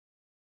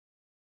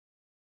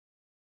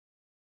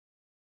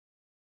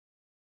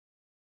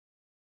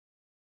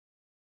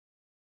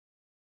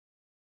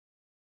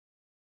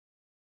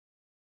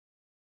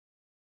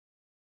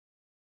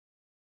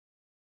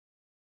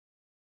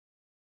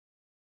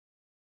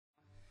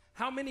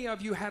How many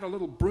of you had a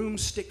little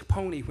broomstick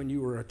pony when you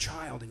were a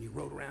child and you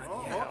rode around?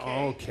 Oh,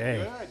 yeah,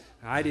 okay. Good.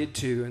 I did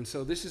too. And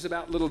so this is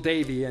about Little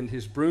Davey and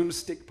his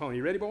broomstick pony.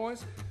 Ready,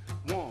 boys?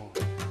 1,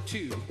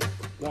 2,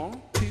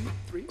 1, 2,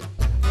 3.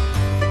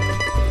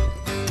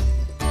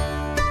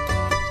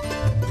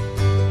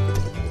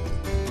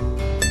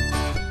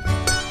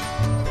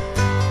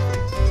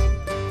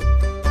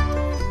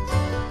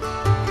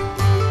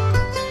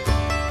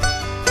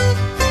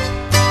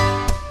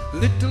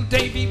 Little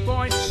Davey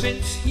boy,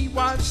 since he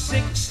was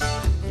 6,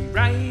 he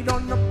ride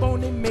on a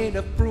pony made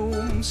of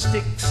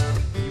broomsticks.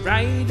 He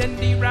ride and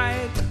he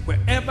ride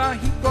wherever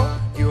he go.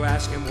 You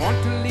ask him,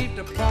 want to leave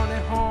the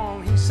pony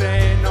home? He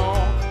say no.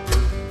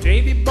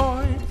 Davey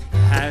boy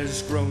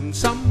has grown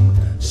some,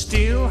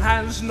 still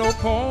has no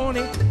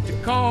pony to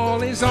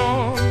call his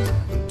own.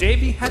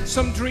 Davey had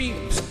some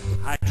dreams,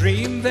 I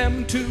dreamed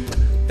them too,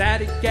 that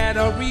he'd get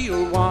a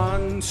real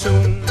one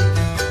soon.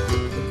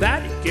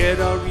 That he'd get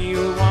a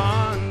real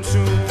one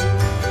soon.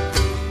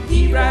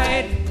 He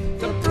ride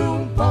the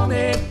broom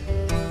pony,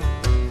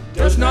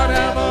 does not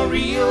have a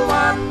real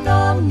one,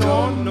 no,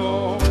 no,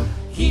 no.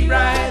 He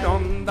ride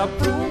on the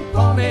broom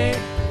pony,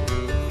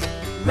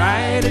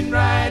 ride and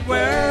ride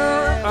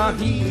wherever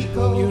he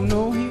go. You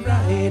know he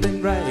ride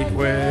and ride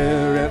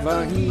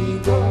wherever he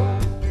go.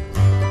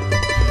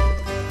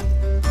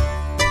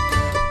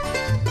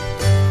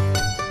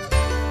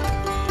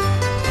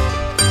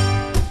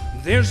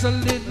 There's a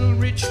little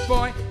rich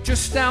boy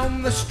just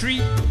down the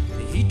street.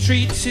 He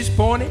treats his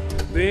pony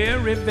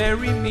very,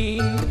 very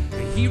mean.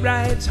 He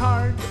rides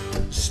hard,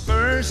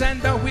 spurs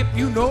and a whip.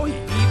 You know he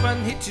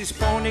even hits his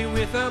pony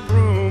with a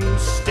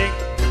broomstick.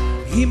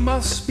 He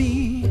must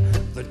be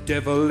the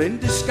devil in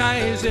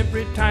disguise.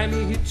 Every time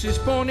he hits his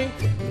pony,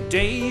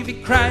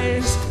 Davey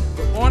cries.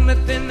 The only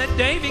thing that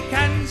Davey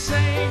can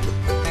say,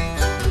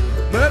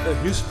 but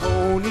his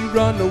pony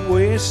run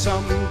away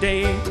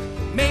someday.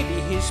 Maybe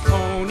his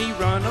pony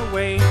run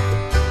away.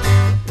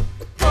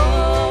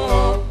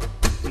 Oh,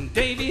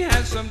 Davey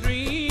has some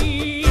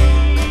dreams.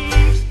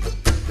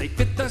 They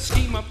fit the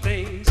scheme of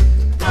things.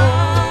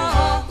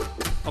 Oh,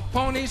 a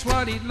pony's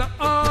what he'd love.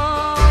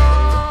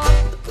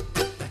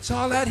 That's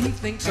all that he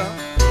thinks of.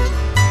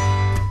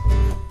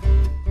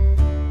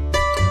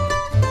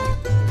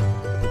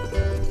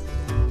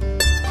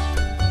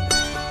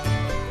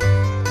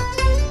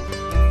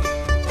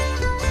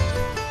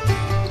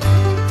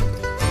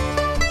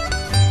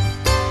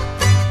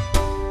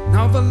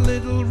 The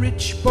little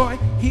rich boy,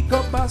 he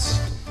go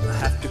bust.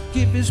 Have to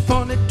give his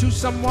pony to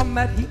someone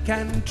that he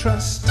can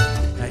trust.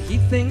 He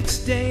thinks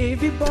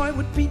Davey boy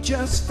would be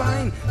just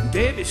fine.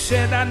 Davey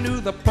said, I knew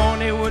the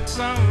pony would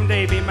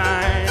someday be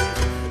mine.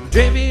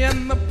 Davey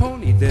and the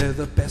pony, they're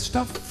the best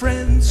of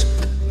friends.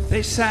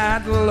 They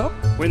saddle up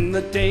when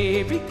the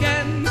day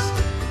begins.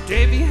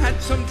 Davey had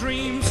some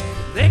dreams,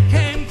 they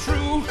came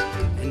true,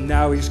 and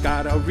now he's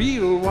got a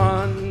real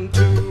one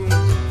too.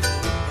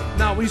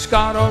 Now he's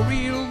got a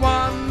real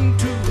one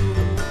too.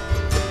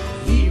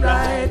 He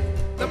ride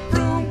the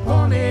broom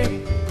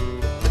pony,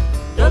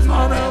 does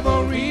not have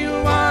a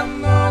real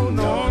one, no,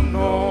 no,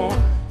 no.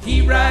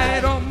 He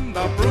ride on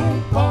the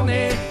broom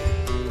pony,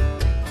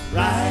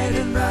 ride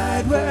and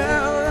ride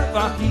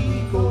wherever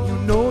he go. You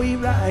know he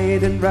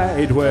ride and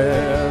ride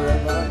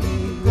wherever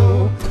he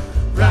go.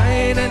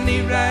 Ride and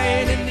he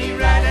ride and he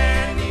ride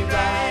and he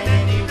ride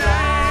and he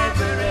ride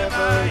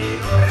wherever he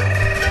go.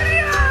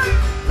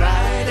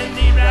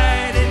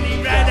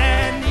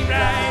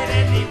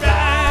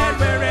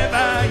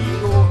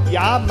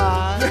 Yeah,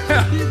 man.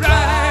 He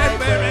ride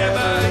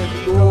wherever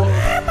he go.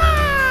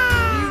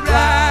 He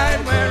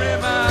ride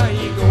wherever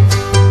he go.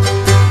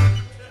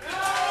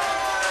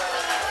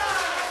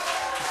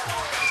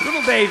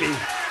 Little Davey.